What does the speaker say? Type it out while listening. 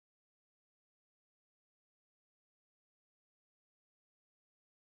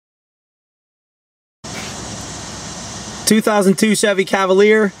2002 Chevy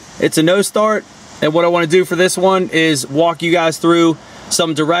Cavalier. It's a no start, and what I want to do for this one is walk you guys through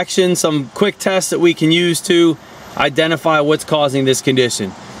some directions, some quick tests that we can use to identify what's causing this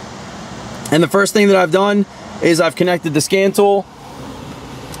condition. And the first thing that I've done is I've connected the scan tool.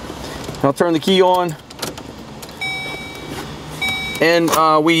 I'll turn the key on,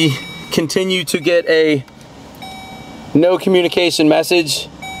 and we continue to get a no communication message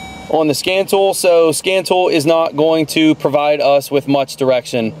on the scan tool. So scan tool is not going to provide us with much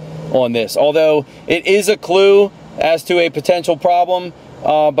direction on this, although it is a clue as to a potential problem.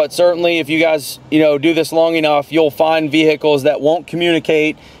 But certainly if you guys do this long enough, you'll find vehicles that won't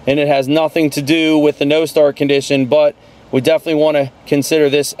communicate, and it has nothing to do with the no start condition, but we definitely want to consider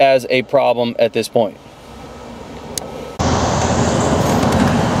this as a problem at this point.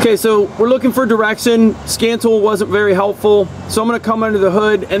 Okay, so we're looking for direction. Scan tool wasn't very helpful, so I'm going to come under the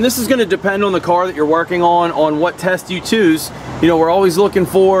hood, and this is going to depend on the car that you're working on what test you choose. We're always looking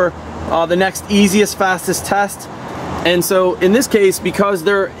for the next easiest, fastest test. And so in this case, because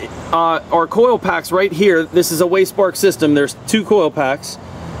there are coil packs right here, this is a waste spark system, there's 2 coil packs.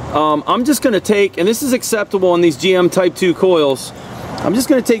 I'm just going to take, and this is acceptable on these GM Type 2 coils, I'm just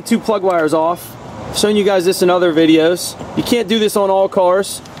going to take 2 plug wires off. I've shown you guys this in other videos. You can't do this on all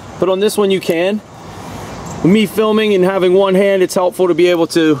cars, but on this one you can. With me filming and having one hand, it's helpful to be able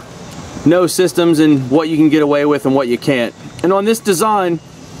to know systems and what you can get away with and what you can't. And on this design,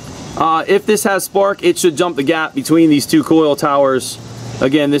 if this has spark, it should jump the gap between these 2 coil towers.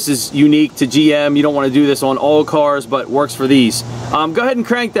 Again, this is unique to GM. You don't want to do this on all cars, but works for these. Go ahead and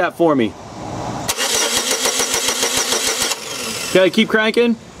crank that for me. Okay, keep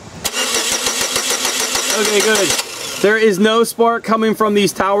cranking. Okay, good. There is no spark coming from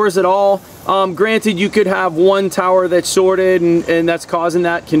these towers at all. Granted, you could have one tower that's shorted and that's causing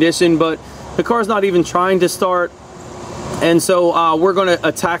that condition, but the car's not even trying to start. And so we're going to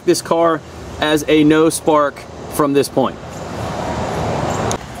attack this car as a no spark from this point.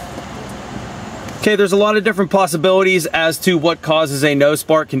 Okay, there's a lot of different possibilities as to what causes a no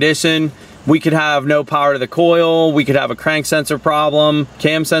spark condition. We could have no power to the coil, we could have a crank sensor problem,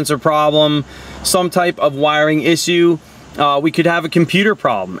 cam sensor problem, some type of wiring issue. We could have a computer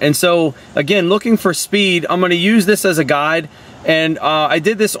problem. And so again, looking for speed, I'm going to use this as a guide. And I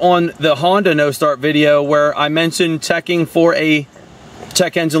did this on the Honda no start video where I mentioned checking for a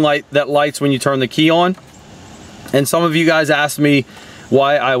check engine light that lights when you turn the key on. And some of you guys asked me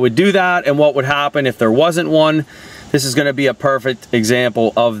why I would do that and what would happen if there wasn't one. This is going to be a perfect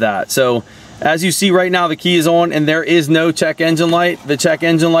example of that. So as you see right now, the key is on and there is no check engine light. The check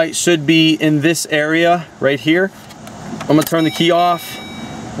engine light should be in this area right here. I'm going to turn the key off.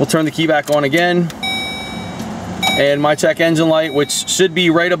 We'll turn the key back on again. And my check engine light, which should be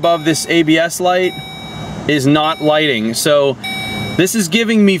right above this ABS light, is not lighting. So this is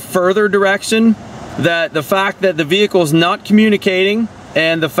giving me further direction that the fact that the vehicle is not communicating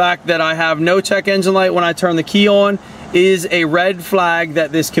and the fact that I have no check engine light when I turn the key on is a red flag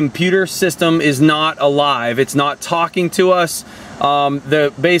that this computer system is not alive. It's not talking to us.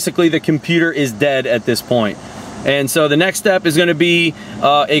 Basically the computer is dead at this point. And so the next step is going to be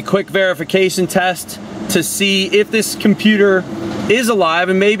a quick verification test to see if this computer is alive,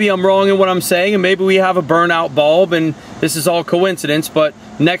 and maybe I'm wrong in what I'm saying, and maybe we have a burnout bulb and this is all coincidence. But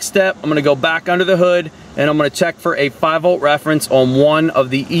next step, I'm going to go back under the hood and I'm going to check for a 5-volt reference on one of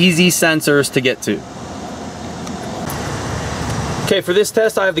the easy sensors to get to. Okay, for this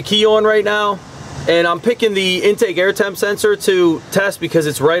test I have the key on right now, and I'm picking the intake air temp sensor to test because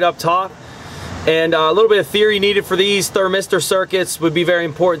it's right up top. And a little bit of theory needed for these thermistor circuits would be very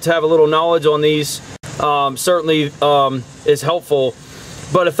important to have a little knowledge on these. Certainly is helpful.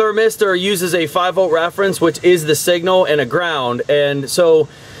 But a thermistor uses a 5-volt reference, which is the signal, and a ground. And so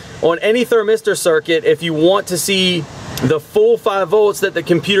on any thermistor circuit, if you want to see the full 5 volts that the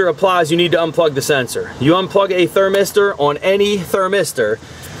computer applies, you need to unplug the sensor. You unplug a thermistor on any thermistor,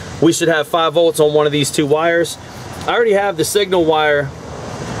 we should have 5 volts on one of these 2 wires. I already have the signal wire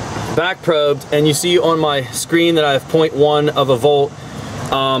back probed, and you see on my screen that I have 0.1 of a volt.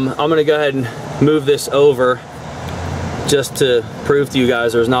 I'm going to go ahead and move this over just to prove to you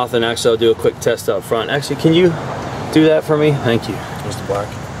guys there's nothing. Actually, I'll do a quick test up front. Actually, can you do that for me? Thank you. Just the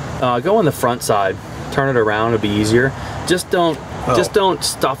black. Go on the front side. Turn it around. It'll be easier. Just don't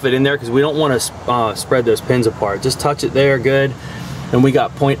stuff it in there because we don't want to spread those pins apart. Just touch it there. Good. And we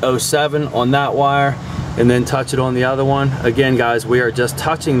got 0.07 on that wire. And then touch it on the other one. Again, guys, we are just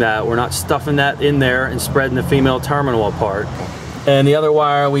touching that. We're not stuffing that in there and spreading the female terminal apart. And the other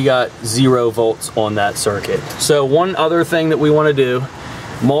wire, we got 0 volts on that circuit. So one other thing that we want to do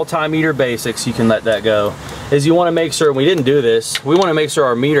multimeter basics, you can let that go, is you want to make sure, and we didn't do this, we want to make sure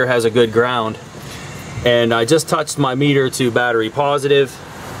our meter has a good ground. And I just touched my meter to battery positive.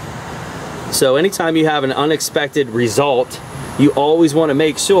 So anytime you have an unexpected result, you always want to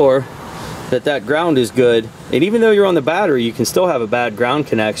make sure that that ground is good. And even though you're on the battery, you can still have a bad ground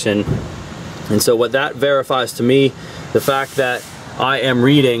connection. And so what that verifies to me, the fact that I am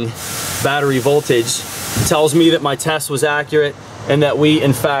reading battery voltage, tells me that my test was accurate and that we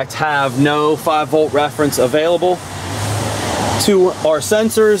in fact have no 5-volt reference available to our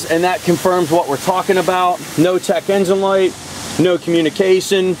sensors, and that confirms what we're talking about. No check engine light, no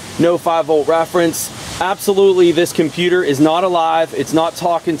communication, no 5-volt reference. Absolutely, this computer is not alive, it's not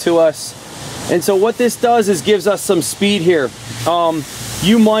talking to us. And so what this does is gives us some speed here.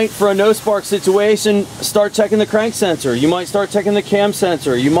 You might, for a no spark situation, start checking the crank sensor. You might start checking the cam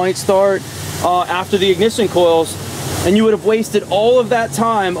sensor. You might start after the ignition coils, and you would have wasted all of that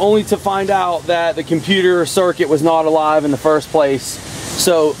time only to find out that the computer circuit was not alive in the first place.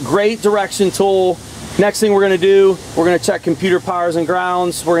 So great direction tool. Next thing we're going to do, we're going to check computer powers and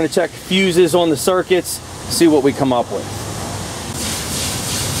grounds. We're going to check fuses on the circuits, see what we come up with.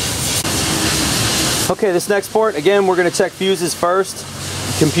 Okay, this next part, again, we're going to check fuses first.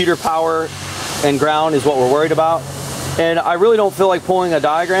 Computer power and ground is what we're worried about. And I really don't feel like pulling a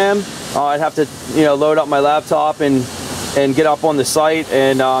diagram. I'd have to, load up my laptop and get up on the site,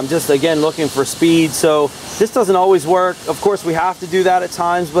 and I'm just, again, looking for speed. So this doesn't always work. Of course, we have to do that at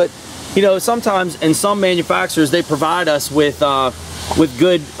times, but sometimes in some manufacturers, they provide us with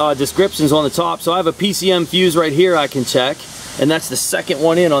good descriptions on the top. So I have a PCM fuse right here I can check, and that's the second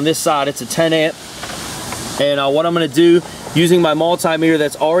one in on this side. It's a 10 amp. And what I'm going to do, using my multimeter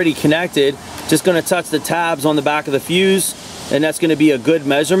that's already connected, just going to touch the tabs on the back of the fuse, and that's going to be a good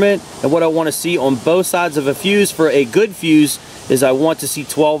measurement. And what I want to see on both sides of a fuse for a good fuse is I want to see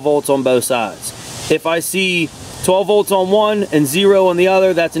 12 volts on both sides. If I see 12 volts on one and 0 on the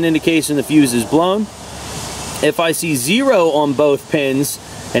other, that's an indication the fuse is blown. If I see 0 on both pins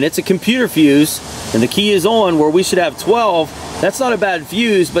and it's a computer fuse and the key is on where we should have 12, that's not a bad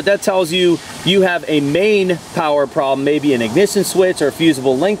fuse, but that tells you you have a main power problem, maybe an ignition switch or a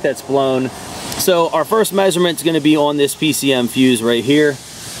fusible link that's blown. So our first measurement is going to be on this PCM fuse right here.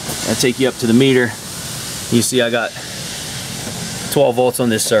 I'll take you up to the meter. You see I got 12 volts on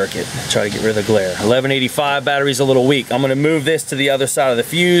this circuit. Try to get rid of the glare. 1185, battery's a little weak. I'm going to move this to the other side of the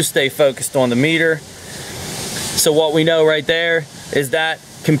fuse, stay focused on the meter. So what we know right there is that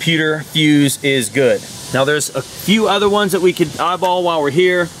computer fuse is good. Now there's a few other ones that we could eyeball while we're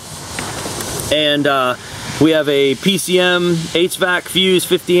here. And we have a PCM HVAC fuse,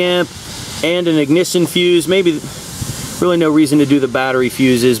 50 amp, and an ignition fuse. Maybe really no reason to do the battery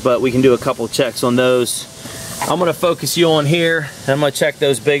fuses, but we can do a couple checks on those. I'm going to focus you on here, and I'm going to check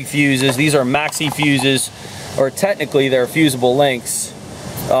those big fuses. These are maxi fuses, or technically they're fusible links.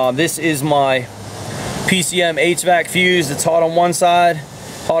 This is my PCM HVAC fuse that's hot on one side,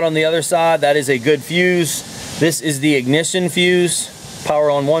 hot on the other side. That is a good fuse. This is the ignition fuse,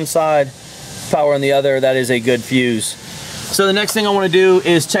 power on one side, power on the other. That is a good fuse. So the next thing I want to do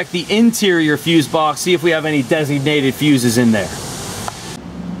is check the interior fuse box, see if we have any designated fuses in there.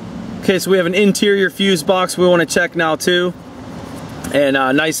 Okay, so we have an interior fuse box we want to check now too. And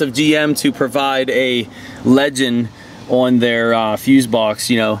nice of GM to provide a legend on their fuse box.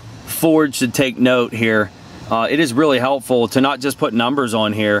 Ford should take note here. It is really helpful to not just put numbers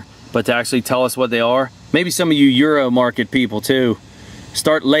on here, but to actually tell us what they are. Maybe some of you Euro market people too.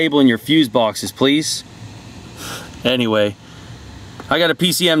 Start labeling your fuse boxes, please. Anyway, I got a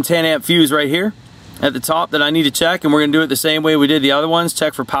PCM 10 amp fuse right here at the top that I need to check, and we're gonna do it the same way we did the other ones,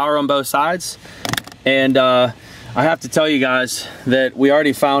 check for power on both sides. And I have to tell you guys that we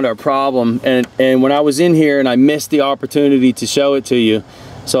already found our problem, and when I was in here and I missed the opportunity to show it to you.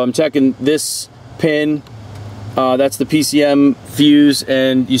 So I'm checking this pin, that's the PCM fuse,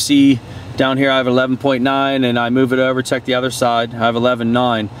 and you see down here I have 11.9, and I move it over, check the other side, I have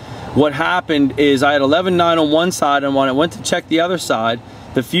 11.9. What happened is I had 11.9 on one side, and when I went to check the other side,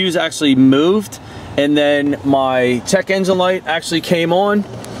 the fuse actually moved, and then my check engine light actually came on.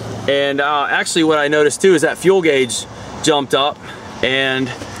 And actually what I noticed too is that fuel gauge jumped up,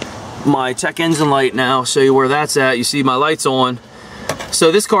 and my check engine light now, I'll show you where that's at. You see my light's on. So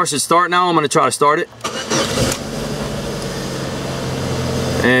this car should start now. I'm going to try to start it.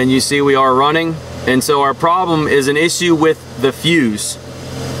 And you see we are running. And so our problem is an issue with the fuse.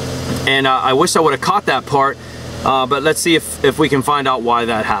 And I wish I would have caught that part, but let's see if we can find out why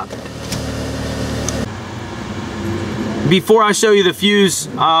that happened. Before I show you the fuse,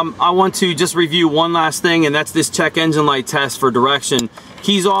 I want to just review one last thing, and that's this check engine light test for direction.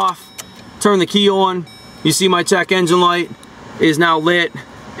 Keys off, turn the key on. You see my check engine light is now lit,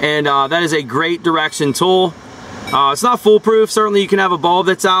 and that is a great direction tool. It's not foolproof. Certainly you can have a bulb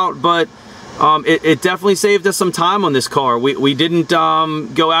that's out, but it definitely saved us some time on this car. We didn't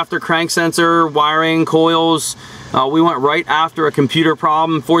go after crank sensor, wiring, coils. We went right after a computer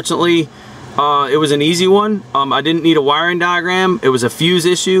problem. Fortunately, it was an easy one. I didn't need a wiring diagram. It was a fuse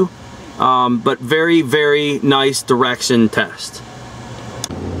issue, but very, very nice direction test.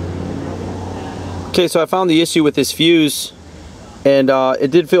 Okay, so I found the issue with this fuse, and it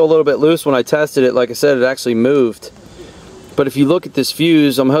did feel a little bit loose when I tested it. Like I said, it actually moved. But if you look at this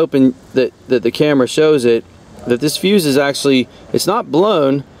fuse, I'm hoping that the camera shows it, that this fuse is actually, it's not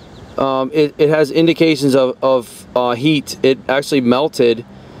blown. It has indications of heat. It actually melted,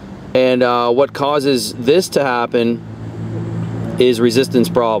 and what causes this to happen is resistance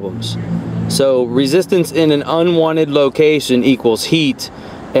problems. So resistance in an unwanted location equals heat,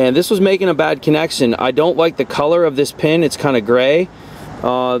 and this was making a bad connection. I don't like the color of this pin. It's kind of gray.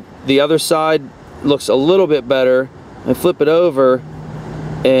 The other side looks a little bit better. I flip it over,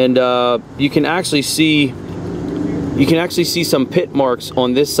 and you can actually see some pit marks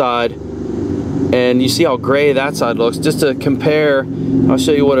on this side, and you see how gray that side looks. Just to compare, I'll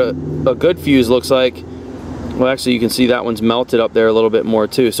show you what a good fuse looks like. Well, actually you can see that one's melted up there a little bit more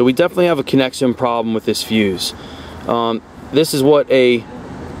too. So we definitely have a connection problem with this fuse. This is what a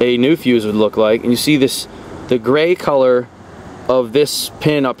new fuse would look like, and you see the gray color of this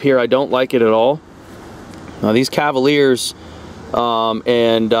pin up here. I don't like it at all. Now these Cavaliers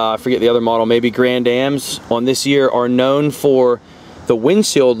and I forget the other model, maybe Grand Ams on this year, are known for the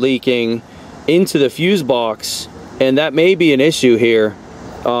windshield leaking into the fuse box, and that may be an issue here,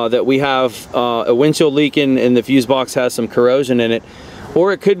 that we have a windshield leaking and the fuse box has some corrosion in it.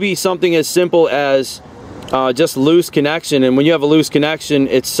 Or it could be something as simple as just loose connection, and when you have a loose connection,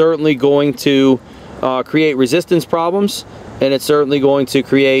 it's certainly going to create resistance problems, and it's certainly going to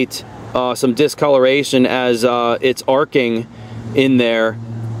create some discoloration as it's arcing in there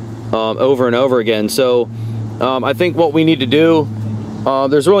over and over again. So I think what we need to do,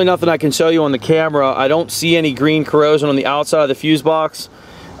 there's really nothing I can show you on the camera. I don't see any green corrosion on the outside of the fuse box.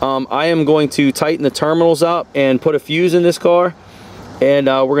 I am going to tighten the terminals up and put a fuse in this car, and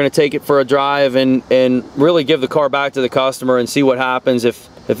we're going to take it for a drive and really give the car back to the customer and see what happens. If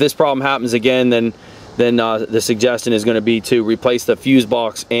this problem happens again, then the suggestion is going to be to replace the fuse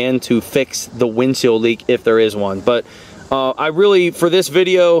box and to fix the windshield leak if there is one. But I really, for this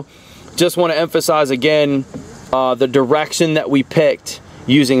video, just want to emphasize again the direction that we picked,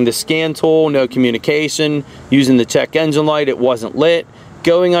 using the scan tool, no communication, using the check engine light, it wasn't lit,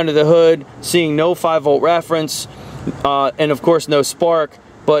 going under the hood, seeing no 5-volt reference, and of course no spark.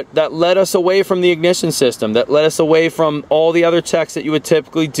 But that led us away from the ignition system, that led us away from all the other checks that you would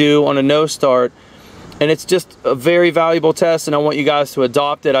typically do on a no start. And it's just a very valuable test, and I want you guys to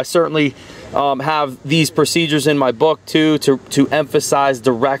adopt it. I certainly have these procedures in my book too, to emphasize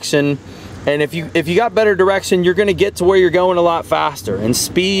direction. And if you got better direction, you're going to get to where you're going a lot faster. And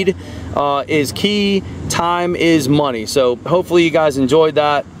speed is key. Time is money. So hopefully you guys enjoyed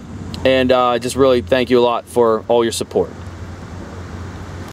that, and just really thank you a lot for all your support.